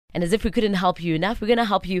And as if we couldn't help you enough, we're going to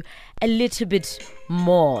help you a little bit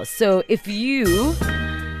more. So if you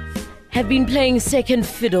have been playing second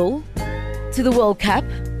fiddle to the World Cup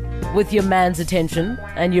with your man's attention,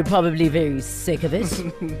 and you're probably very sick of it,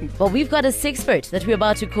 well, we've got a sexpert that we're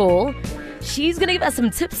about to call. She's going to give us some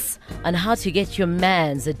tips on how to get your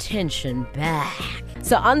man's attention back.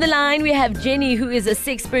 So on the line, we have Jenni, who is a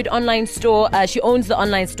sexpert online store. She owns the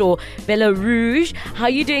online store, Bella Rouge. How are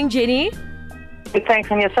you doing, Jenni? Good, thanks.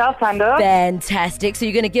 And yourself, Sando? Fantastic. So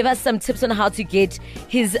you're going to give us some tips on how to get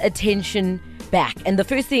his attention back. And the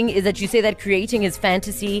first thing is that you say that creating his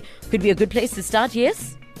fantasy could be a good place to start,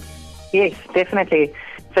 yes? Yes, definitely.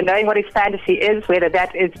 So knowing what his fantasy is, whether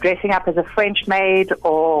that is dressing up as a French maid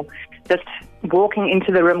or just walking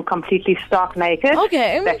into the room completely stark naked,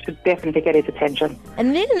 okay, that should definitely get his attention.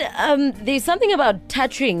 And then there's something about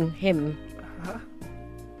touching him.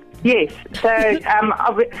 Yes. So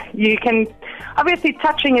you can... Obviously,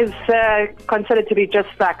 touching is considered to be just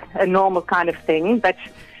like a normal kind of thing, but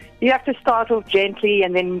you have to start off gently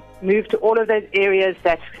and then move to all of those areas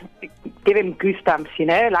that give him goosebumps, you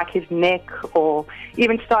know, like his neck, or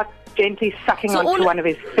even start gently sucking onto one of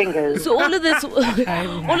his fingers. So all of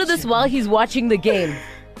this while he's watching the game.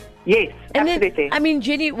 Yes, and absolutely. Then, I mean,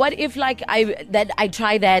 Jenni, what if like I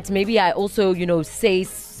try that? Maybe I also, say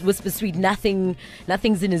whisper sweet nothing's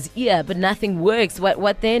in his ear, but nothing works.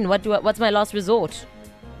 What then? What's my last resort?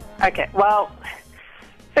 Okay, well,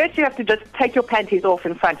 first you have to just take your panties off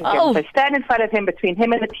in front of him. So stand in front of him, between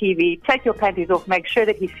him and the TV, take your panties off, make sure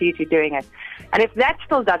that he sees you doing it. And if that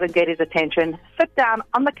still doesn't get his attention, sit down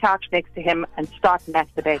on the couch next to him and start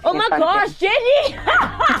masturbating. Oh my gosh, Jenni!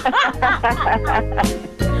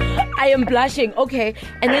 I am blushing. Okay,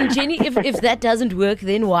 and then Jenni, if that doesn't work,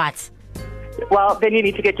 then what? Well, then you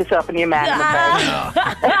need to get yourself a new man.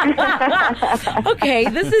 Okay,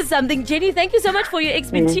 this is something. Jenni, thank you so much for your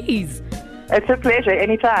expertise. It's a pleasure,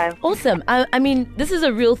 anytime. Awesome. I mean, this is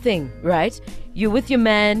a real thing, right? You're with your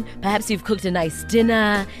man, perhaps you've cooked a nice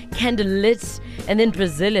dinner, candlelit, and then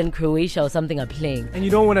Brazil and Croatia or something are playing. And you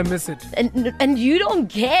don't want to miss it. And you don't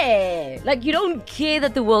care. Like, you don't care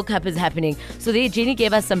that the World Cup is happening. So there, Jenni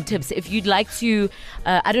gave us some tips. If you'd like to,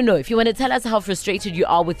 I don't know, if you want to tell us how frustrated you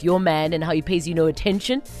are with your man and how he pays you no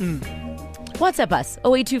attention, WhatsApp us,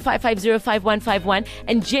 082-550-5151.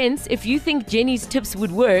 And gents, if you think Jenni's tips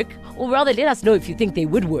would work, or rather let us know if you think they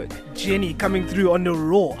would work. Jenni coming through on the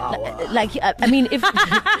raw hour. I mean,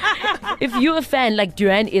 if you're a fan like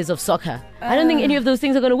Duran is of soccer, I don't think any of those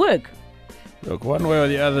things are going to work. Look, one way or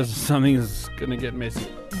the other, something is going to get messy.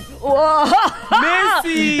 Whoa.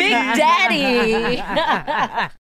 Messi! Big Daddy!